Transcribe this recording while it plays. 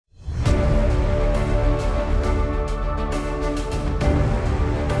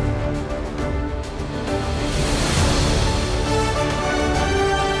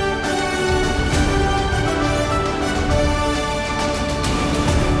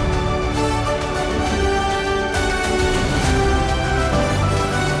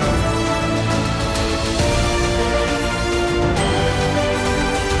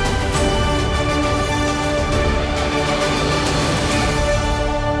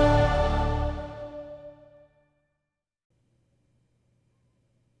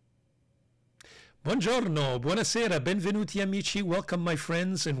Buongiorno, buonasera, benvenuti amici, welcome my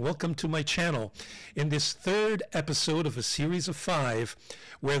friends, and welcome to my channel. In this third episode of a series of 5,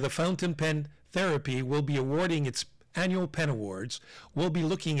 where the Fountain Pen Therapy will be awarding its annual pen awards, we'll be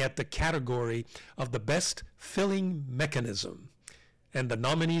looking at the category of the best filling mechanism. And the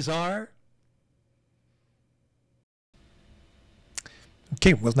nominees are...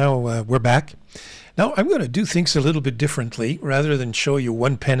 Okay, well now we're back. Now I'm going to do things a little bit differently. Rather than show you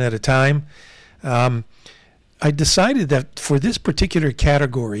one pen at a time, I decided that for this particular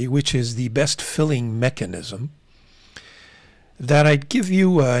category, which is the best filling mechanism, that I'd give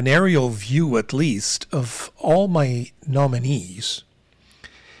you an aerial view at least of all my nominees.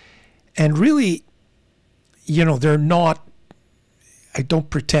 And really, you know, they're not, I don't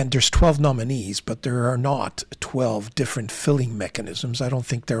pretend there's 12 nominees, but there are not 12 different filling mechanisms. I don't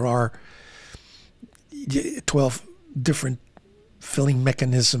think there are 12 different filling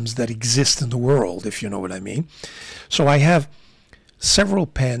mechanisms that exist in the world, if you know what I mean. So I have several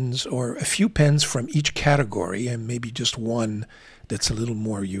pens, or a few pens from each category, and maybe just one that's a little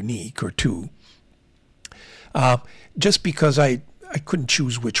more unique, or two. Just because I couldn't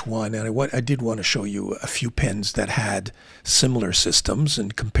choose which one, and I did want to show you a few pens that had similar systems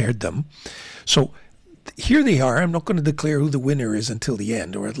and compared them. So here they are. I'm not going to declare who the winner is until the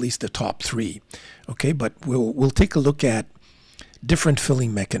end, or at least the top 3. Okay, but we'll take a look at different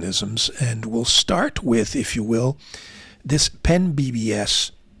filling mechanisms, and we'll start with, if you will, this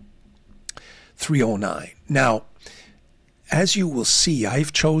Penbbs 309. Now, as you will see,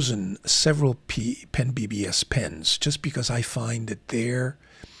 I've chosen several Penbbs pens just because I find that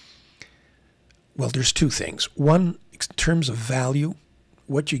there's two things. One, in terms of value,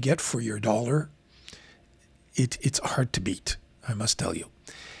 what you get for your dollar, it's hard to beat, I must tell you.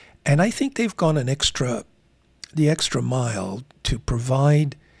 And I think they've gone the extra mile to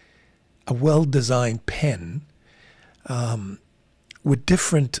provide a well-designed pen with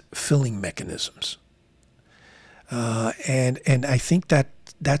different filling mechanisms. And I think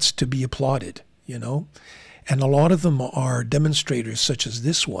that's to be applauded, you know. And a lot of them are demonstrators such as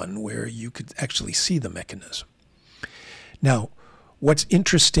this one, where you could actually see the mechanism. Now, what's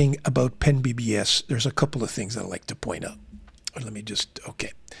interesting about Penbbs, there's a couple of things I'd like to point out. Let me just,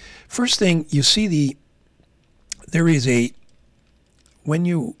 okay. First thing, you see there is when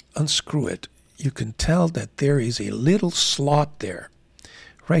you unscrew it, you can tell that there is a little slot there.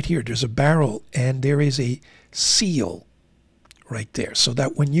 Right here, there's a barrel, and there is a seal right there. So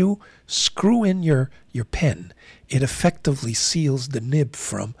that when you screw in your pen, it effectively seals the nib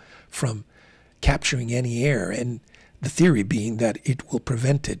from capturing any air. And the theory being that it will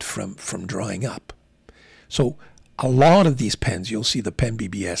prevent it from drying up. So a lot of these pens, you'll see the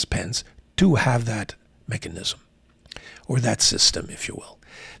Penbbs pens, do have that mechanism, or that system, if you will.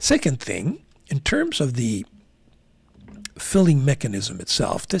 Second thing, in terms of the filling mechanism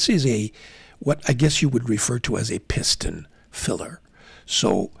itself, this is what I guess you would refer to as a piston filler.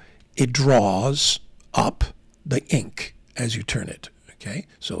 So it draws up the ink as you turn it, okay?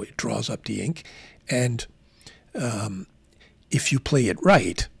 So it draws up the ink, and if you play it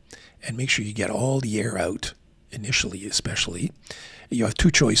right, and make sure you get all the air out, initially especially, you have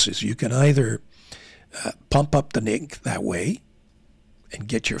two choices. You can either pump up the ink that way and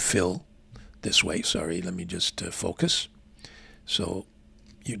get your fill this way. Sorry, let me just focus. So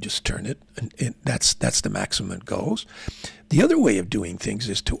you just turn it, and that's the maximum it goes. The other way of doing things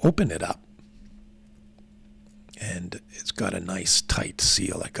is to open it up, and it's got a nice tight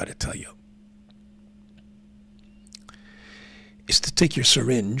seal, I gotta tell you. Is to take your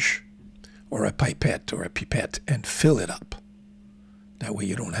syringe or a pipette and fill it up. That way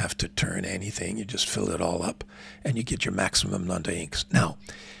you don't have to turn anything. You just fill it all up, and you get your maximum number of inks. Now,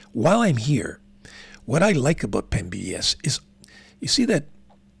 while I'm here, what I like about Penbbs is, you see that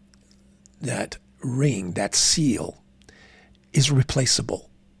ring, that seal, is replaceable.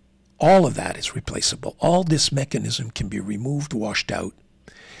 All of that is replaceable. All this mechanism can be removed, washed out,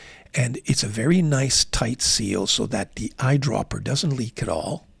 and it's a very nice tight seal so that the eyedropper doesn't leak at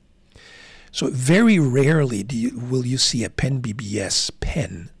all. So very rarely will you see a Penbbs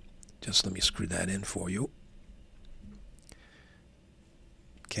pen. Just let me screw that in for you.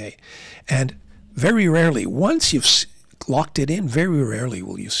 Okay. And very rarely, once you've locked it in, very rarely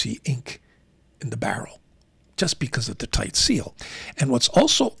will you see ink in the barrel, just because of the tight seal. And what's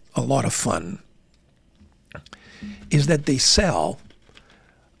also a lot of fun is that they sell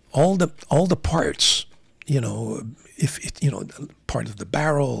all the parts, you know, part of the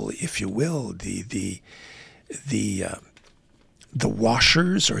barrel, if you will, the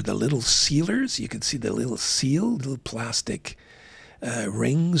washers or the little sealers. You can see the little seal, little plastic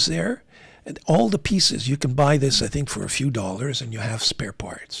rings there. And all the pieces, you can buy this, I think, for a few dollars, and you have spare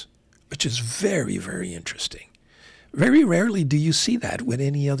parts, which is very, very interesting. Very rarely do you see that with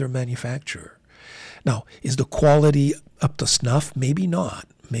any other manufacturer. Now, is the quality up to snuff? Maybe not.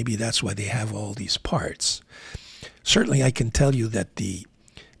 Maybe that's why they have all these parts. Certainly, I can tell you that the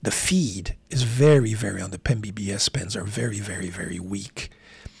feed is very, very, on the Penbbs pens are very, very, very weak.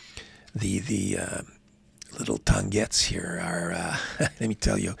 The little tangettes here are, let me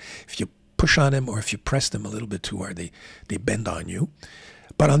tell you, if you push on them or if you press them a little bit too hard, they bend on you.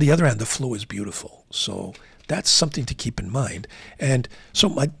 But on the other hand, the flow is beautiful. So that's something to keep in mind. And so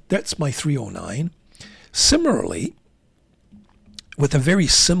that's my 309. Similarly, with a very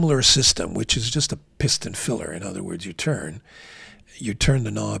similar system, which is just a piston filler. In other words, you turn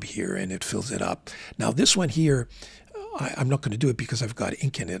the knob here and it fills it up. Now this one here, I'm not going to do it because I've got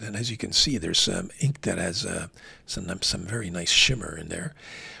ink in it, and as you can see, there's some ink that has some very nice shimmer in there.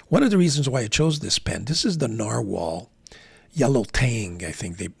 One of the reasons why I chose this pen, this is the Narwahl Yellow Tang, I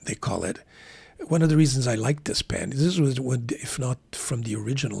think they call it. One of the reasons I like this pen, this was one, if not from the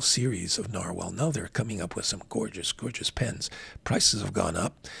original series of Narwahl. Now they're coming up with some gorgeous, gorgeous pens. Prices have gone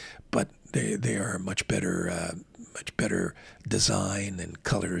up, but they are much better design and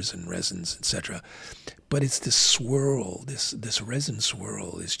colors and resins, etc. But it's this swirl, this resin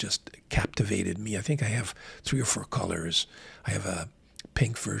swirl is just captivated me. I think I have 3 or 4 colors. I have a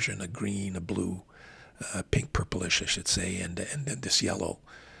pink version, a green, a blue, pink purplish, I should say, and this yellow.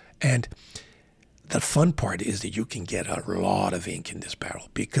 And the fun part is that you can get a lot of ink in this barrel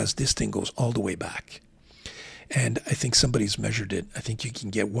because this thing goes all the way back. And I think somebody's measured it. I think you can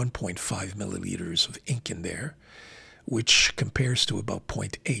get 1.5 milliliters of ink in there, which compares to about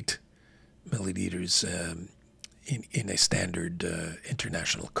 0.8 milliliters in a standard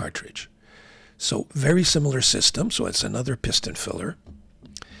international cartridge. So very similar system. So it's another piston filler.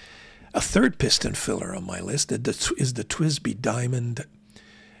 A third piston filler on my list is the TWSBI Diamond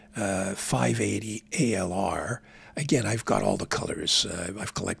 580 ALR. Again, I've got all the colors.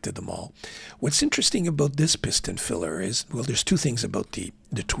 I've collected them all. What's interesting about this piston filler is, well, there's 2 things about the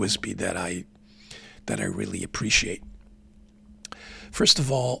TWSBI that I really appreciate. First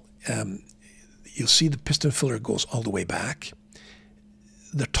of all, you'll see the piston filler goes all the way back.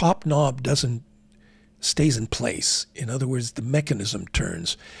 The top knob stays in place. In other words, the mechanism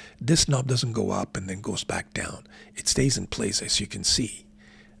turns. This knob doesn't go up and then goes back down. It stays in place, as you can see.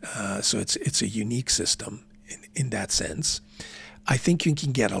 So it's a unique system in that sense. I think you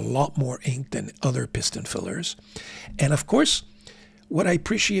can get a lot more ink than other piston fillers. And of course, what I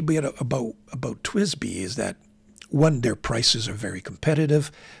appreciate about TWSBI is that, one, their prices are very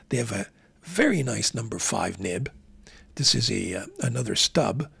competitive. They have a very nice number 5 nib. This is another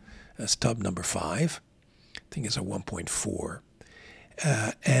stub, stub number 5. I think it's a 1.4.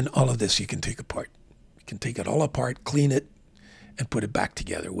 And all of this you can take apart. You can take it all apart, clean it, and put it back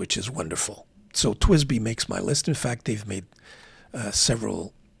together, which is wonderful. So TWSBI makes my list. In fact, they've made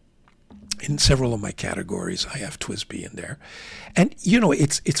several of my categories. I have TWSBI in there, and you know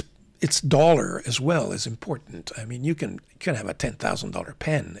it's dollar as well is important. I mean, you can have a $10,000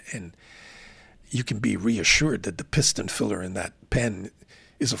 pen, and you can be reassured that the piston filler in that pen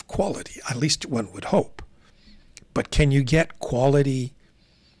is of quality. At least one would hope. But can you get quality,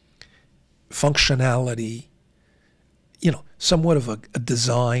 functionality, somewhat of a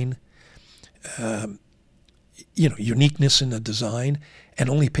design, uniqueness in the design, and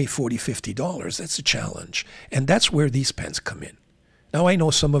only pay $40, $50? That's a challenge. And that's where these pens come in. Now, I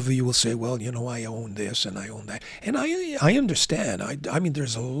know some of you will say, well, I own this and I own that. And I understand. I mean,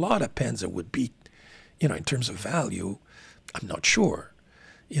 there's a lot of pens that would beat, in terms of value, I'm not sure.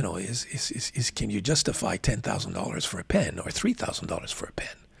 Can you justify $10,000 for a pen or $3,000 for a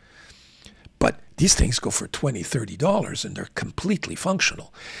pen? But these things go for $20, $30, and they're completely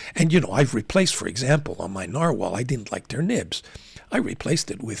functional. And, I've replaced, for example, on my Narwhal, I didn't like their nibs. I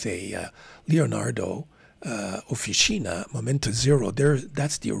replaced it with a Leonardo Officina Momento Zero.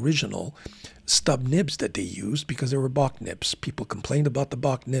 That's the original stub nibs that they used because they were Bach nibs. People complained about the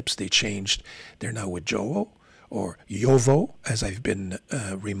Bach nibs. They changed. They're now with Jowo, or Jowo, as I've been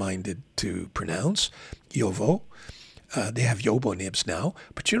reminded to pronounce, Jowo. They have Yobo nibs now.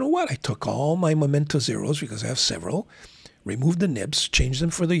 But you know what? I took all my Momento Zeros, because I have several, removed the nibs, changed them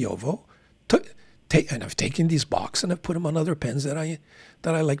for the Jowo, and I've taken these Bachs and I've put them on other pens that I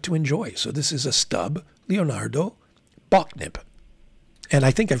like to enjoy. So this is a stub Leonardo Bach nib. And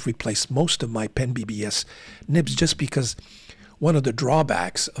I think I've replaced most of my Penbbs nibs just because one of the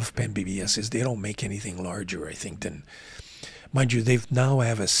drawbacks of Penbbs is they don't make anything larger, I think, than... Mind you, they've now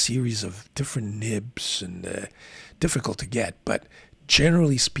have a series of different nibs and difficult to get, but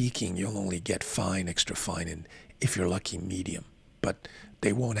Generally speaking, you'll only get fine, extra fine, and if you're lucky, medium. But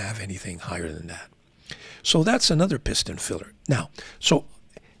they won't have anything higher than that. So that's another piston filler. Now, so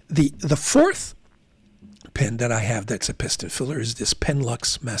the fourth pen that I have that's a piston filler is this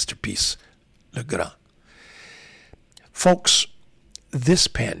Penlux Masterpiece Le Grand. Folks, this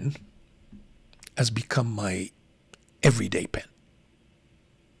pen has become my everyday pen.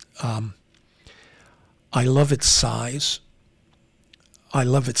 I love its size. I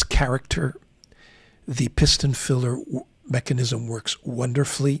love its character. The piston filler mechanism works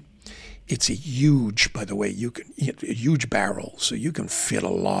wonderfully. It's a huge, by the way, a huge barrel, so you can fit a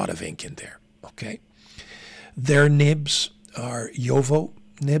lot of ink in there, okay? Their nibs are Jowo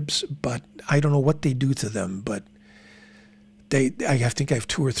nibs, but I don't know what they do to them, but I think I have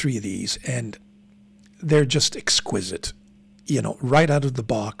 2 or 3 of these, and they're just exquisite. You know, right out of the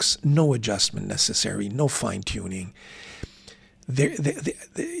box, no adjustment necessary, no fine-tuning.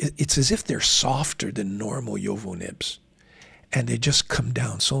 It's as if they're softer than normal Jowo nibs, and they just come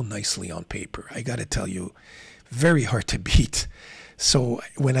down so nicely on paper. I got to tell you, very hard to beat. So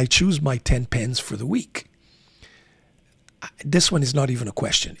when I choose my 10 pens for the week, this one is not even a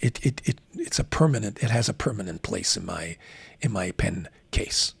question. It's a permanent. It has a permanent place in my pen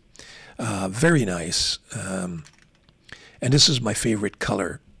case. Very nice. And this is my favorite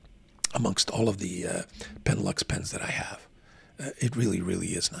color amongst all of the Penlux pens that I have. It really, really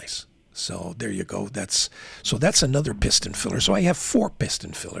is nice. So there you go. That's another piston filler. So I have 4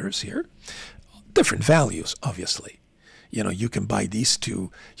 piston fillers here. Different values, obviously. You know, you can buy these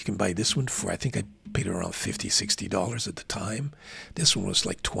two. You can buy this one for, I think I paid around $50, $60 at the time. This one was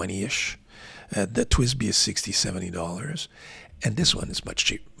like 20-ish. The TWSBI is $60, $70. And this one is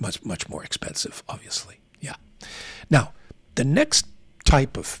much more expensive, obviously. Yeah. Now, the next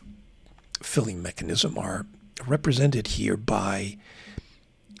type of filling mechanism are represented here by,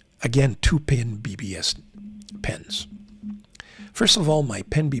 again, 2-pin BBS pens. First of all, my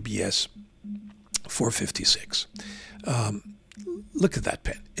Penbbs 456. Look at that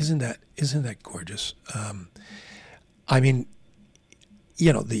pen. Isn't that gorgeous? I mean,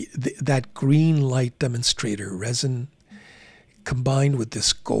 you know, that green light demonstrator resin combined with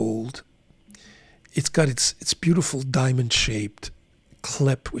this gold. It's got its beautiful diamond-shaped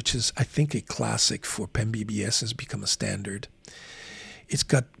clip, which is, I think, a classic for Penbbs, has become a standard. It's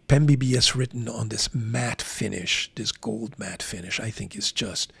got Penbbs written on this matte finish, this gold matte finish. I think is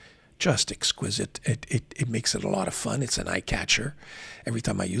just exquisite. It makes it a lot of fun. It's an eye catcher. Every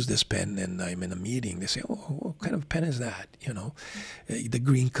time I use this pen and I'm in a meeting, they say, "Oh, what kind of pen is that?" You know, the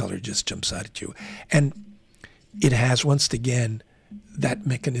green color just jumps out at you, and it has, once again, that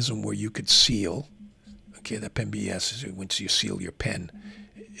mechanism where you could seal. Okay, the Penbbs is, once you seal your pen,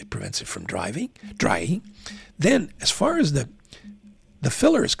 it prevents it from drying. Then, as far as the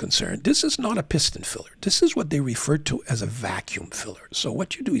filler is concerned, this is not a piston filler. This is what they refer to as a vacuum filler. So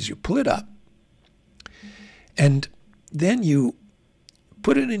what you do is you pull it up, and then you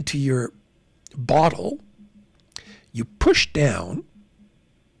put it into your bottle. You push down,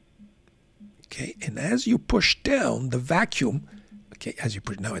 okay, and as you push down, the vacuum, okay, as you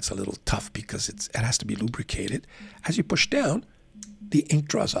push, now it's a little tough because it has to be lubricated. As you push down, the ink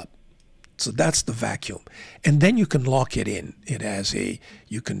draws up. So that's the vacuum. And then you can lock it in. It has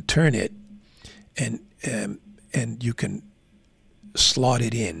you can turn it and you can slot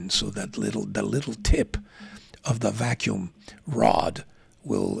it in so that the little tip of the vacuum rod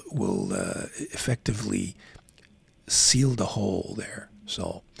will effectively seal the hole there.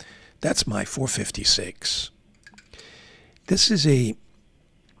 So that's my 456. This is a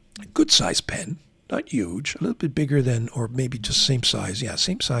good size pen. Not huge, a little bit bigger than, or maybe just same size. Yeah,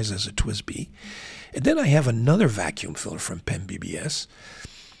 same size as a TWSBI. And then I have another vacuum filler from Penbbs.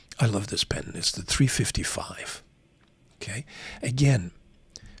 I love this pen. It's the 355. Okay. Again,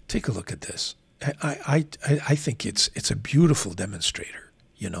 take a look at this. I think it's a beautiful demonstrator,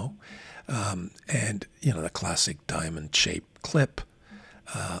 you know. And, you know, the classic diamond-shaped clip.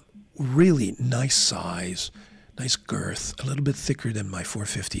 Really nice size, nice girth, a little bit thicker than my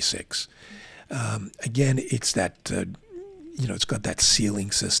 456. Again, it's that, you know, it's got that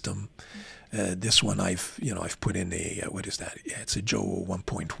sealing system. This one I've put in a, what is that? Yeah, it's a Jowo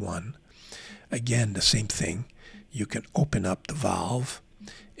 1.1. Again, the same thing. You can open up the valve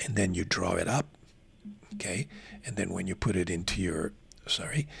and then you draw it up, okay? And then when you put it into your,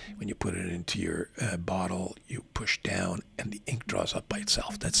 bottle, you push down and the ink draws up by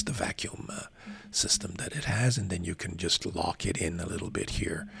itself. That's the vacuum system that it has. And then you can just lock it in a little bit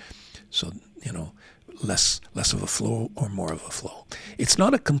here. So, you know, less of a flow or more of a flow. It's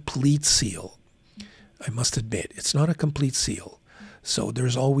not a complete seal. I must admit, it's not a complete seal. So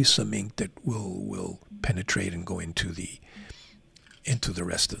there's always some ink that will penetrate and go into the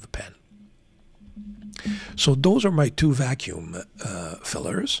rest of the pen. So those are my two vacuum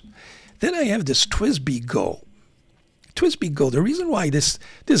fillers. Then I have this TWSBI Go. TWSBI Go, the reason why this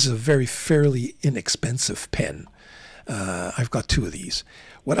is a very fairly inexpensive pen. I've got two of these.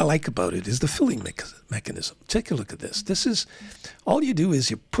 What I like about it is the filling mechanism. Take a look at this. This is, all you do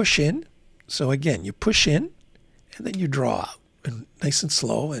is you push in. So again, you push in and then you draw out. And nice and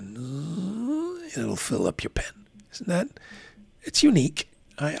slow, and it'll fill up your pen. Isn't that? It's unique.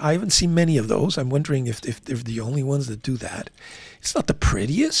 I haven't seen many of those. I'm wondering if they're the only ones that do that. It's not the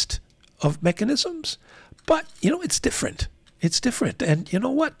prettiest of mechanisms, but, you know, it's different. It's different. And you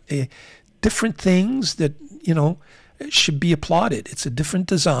know what? Different things that, you know, should be applauded. It's a different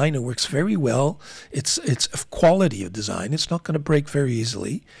design. It works very well. It's a quality of design. It's not going to break very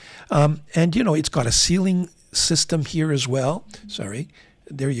easily. And, you know, it's got a sealing system here as well. Sorry.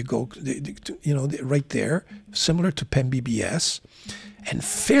 There you go. You know, right there. Similar to Penbbs. And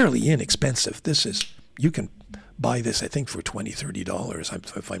fairly inexpensive. This is, you can buy this, I think, for $20,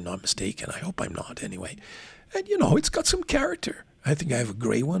 $30, if I'm not mistaken. I hope I'm not, anyway. And, you know, it's got some character. I think I have a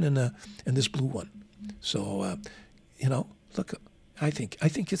gray one and this blue one. So, you know, look, I think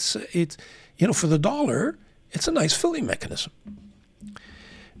it's you know, for the $1, it's a nice filling mechanism.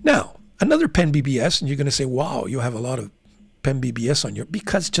 Now, another Penbbs, and you're going to say, wow, you have a lot of Penbbs on your,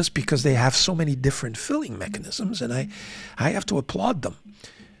 just because they have so many different filling mechanisms, and I have to applaud them.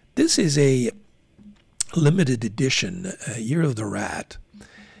 This is a limited edition Year of the Rat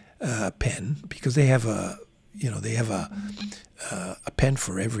pen, because they have a, you know, they have a pen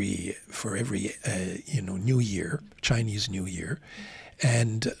for every you know, New Year, Chinese New Year,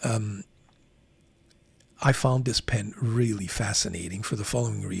 and I found this pen really fascinating for the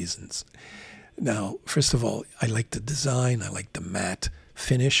following reasons. Now, first of all, I like the design, I like the matte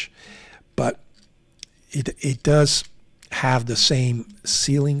finish, but it does have the same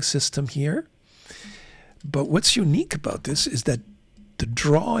sealing system here. But what's unique about this is that the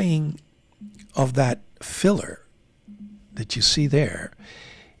drawing of that filler that you see there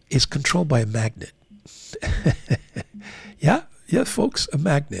is controlled by a magnet. Yeah, folks, a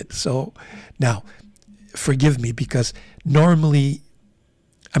magnet. So now, forgive me, because normally,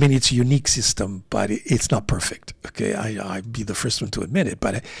 I mean, it's a unique system, but it's not perfect. Okay, I'd be the first one to admit it,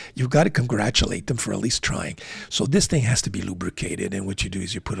 but you've got to congratulate them for at least trying. So this thing has to be lubricated, and what you do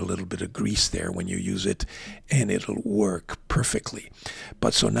is you put a little bit of grease there when you use it, and it'll work perfectly.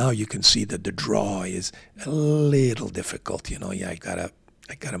 But so now you can see that the draw is a little difficult. You know, yeah, I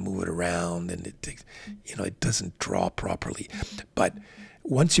gotta move it around, and it takes, you know, it doesn't draw properly. But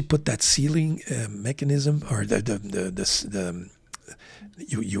once you put that sealing mechanism, or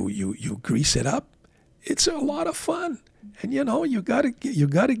you grease it up, it's a lot of fun. And you know, you gotta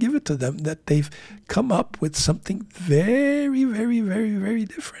give it to them that they've come up with something very, very, very, very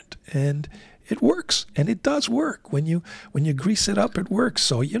different, and it works. And it does work. When you grease it up, it works.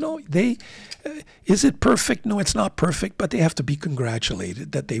 So, you know, is it perfect? No, it's not perfect, but they have to be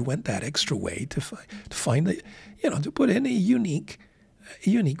congratulated that they went that extra way to find the, you know, to put in a unique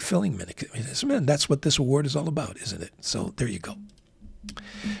filling mechanism. And that's what this award is all about, isn't it? So there you go.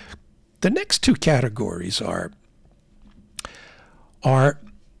 The next two categories are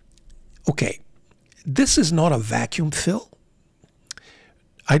okay, this is not a vacuum fill.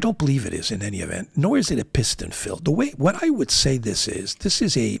 I don't believe it is in any event, nor is it a piston fill. What I would say this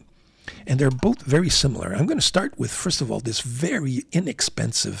is a, and they're both very similar. I'm going to start with, first of all, this very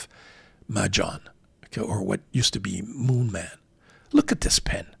inexpensive Mahjong, okay, or what used to be Moon Man. Look at this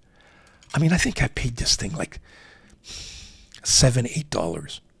pen. I mean, I think I paid this thing like $7,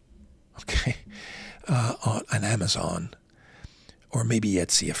 $8, okay, on Amazon, or maybe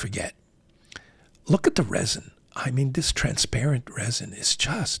Etsy, I forget. Look at the resin. I mean, this transparent resin is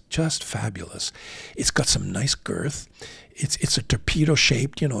just fabulous. It's got some nice girth. It's a torpedo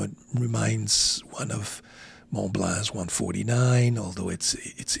shaped, you know, it reminds one of Montblanc's 149, although it's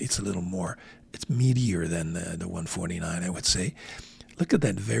a little more, it's meatier than the 149, I would say. Look at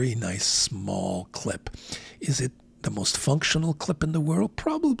that very nice small clip. Is it the most functional clip in the world?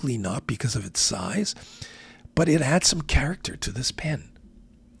 Probably not, because of its size, but it adds some character to this pen.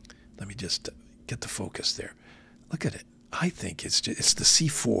 Let me just get the focus there. Look at it. I think it's the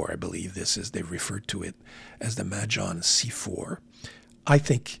C4, I believe this is. They referred to it as the Mahjong C4. I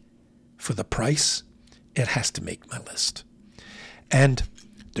think for the price, it has to make my list. And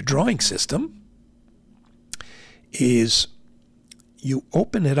the drawing system is, you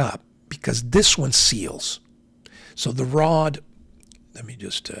open it up, because this one seals. So the rod, let me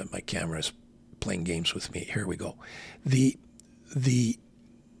just, my camera's playing games with me. Here we go. The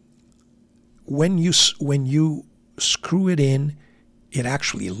when you screw it in, it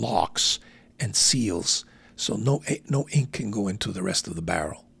actually locks and seals, so no ink can go into the rest of the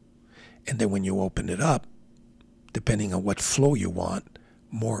barrel. And then when you open it up, depending on what flow you want,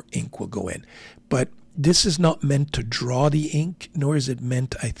 more ink will go in. But this is not meant to draw the ink, nor is it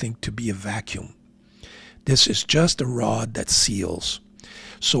meant, I think, to be a vacuum. This is just a rod that seals.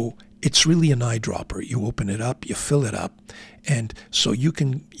 So it's really an eyedropper. You open it up, you fill it up, and so you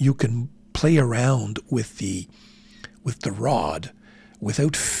can play around with the rod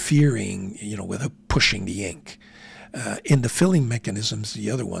without fearing, without pushing the ink. In the filling mechanisms, the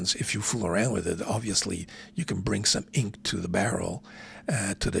other ones, if you fool around with it, obviously you can bring some ink to the barrel,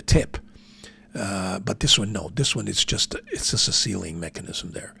 to the tip. But this one, no. This one it's just a sealing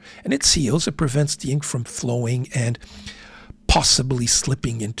mechanism there, and it seals. It prevents the ink from flowing and possibly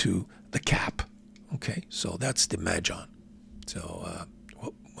slipping into the cap. Okay, so that's the Majon. So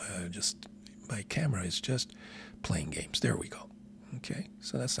just my camera is just playing games. There we go. Okay,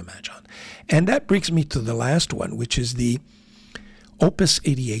 so that's the Majon. And that brings me to the last one, which is the Opus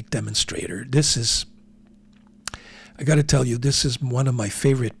 88 demonstrator. This is, I got to tell you, this is one of my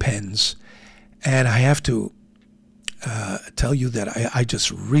favorite pens. And I have to tell you that I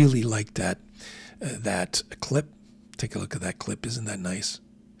just really like that clip. Take a look at that clip. Isn't that nice?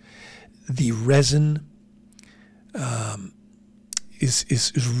 The resin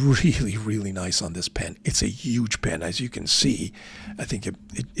is really, really nice on this pen. It's a huge pen, as you can see. I think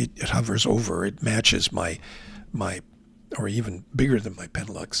it hovers over. It matches my or even bigger than my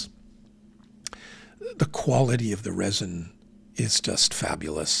Penlux. The quality of the resin is just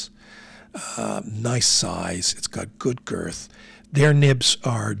fabulous. Nice size. It's got good girth. Their nibs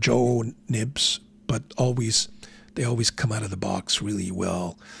are Joe nibs, but they always come out of the box really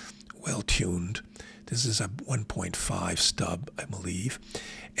well tuned. This is a 1.5 stub, I believe.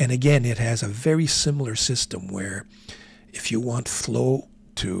 And again, it has a very similar system where if you want flow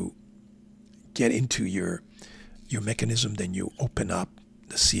to get into your mechanism, then you open up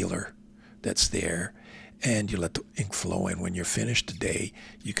the sealer that's there and you let the ink flow. And when you're finished today,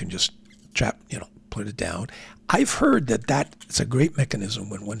 you can just put it down. I've heard that's a great mechanism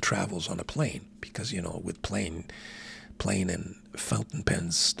when one travels on a plane because, with plane and fountain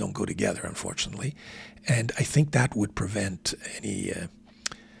pens don't go together, unfortunately. And I think that would prevent any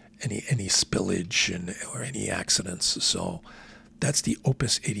spillage or any accidents. So that's the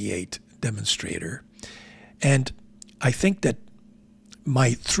Opus 88 demonstrator. And I think that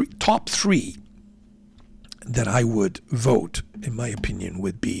my top three that I would vote, in my opinion,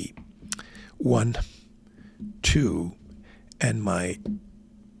 would be 1, 2, and my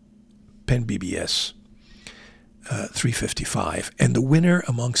Penbbs 355. And the winner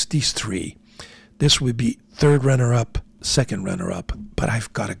amongst these three, this would be third runner-up, second runner-up, but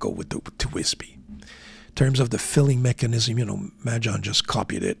I've got to go with the TWSBI. In terms of the filling mechanism, Majon just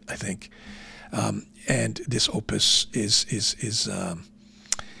copied it, I think. And this Opus is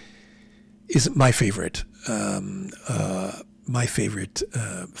my favorite. My favorite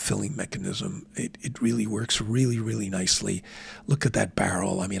filling mechanism. It really works really, really nicely. Look at that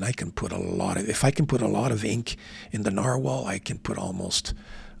barrel. I mean, I can put if I can put a lot of ink in the Narwahl, I can put almost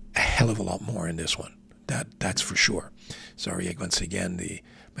a hell of a lot more in this one. That's for sure. Sorry, once again,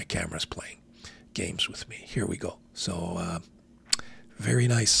 my camera's playing games with me. Here we go. So very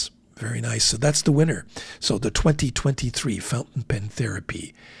nice, very nice. So that's the winner. So the 2023 Fountain Pen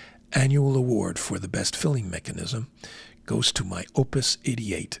Therapy Annual Award for the Best Filling Mechanism goes to my Opus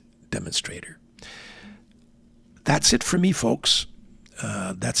 88 demonstrator. That's it for me, folks.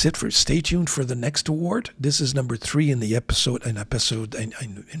 Stay tuned for the next award. This is number 3 in the episode,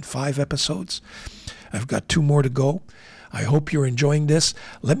 in 5 episodes. I've got 2 more to go. I hope you're enjoying this.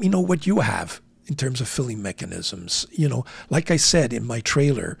 Let me know what you have in terms of filling mechanisms. Like I said in my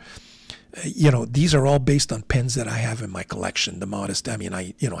trailer, these are all based on pens that I have in my collection. The modest, I have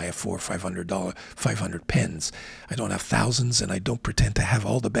 $400 or $500 pens. I don't have thousands, and I don't pretend to have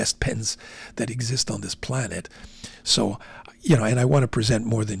all the best pens that exist on this planet. So, and I want to present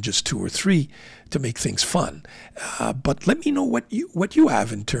more than just 2 or 3 to make things fun. But let me know what you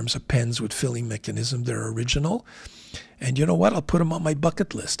have in terms of pens with filling mechanism that are original. And you know what? I'll put them on my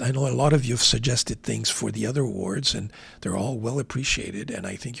bucket list. I know a lot of you have suggested things for the other awards, and they're all well appreciated. And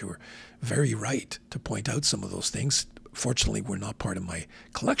I think you're very right to point out some of those things. Fortunately, we're not part of my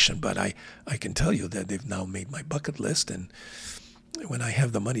collection, but I can tell you that they've now made my bucket list. And when I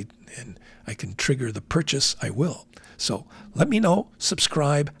have the money and I can trigger the purchase, I will. So let me know,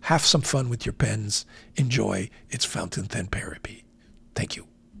 subscribe, have some fun with your pens, enjoy. It's Fountain Pen Therapy. Thank you.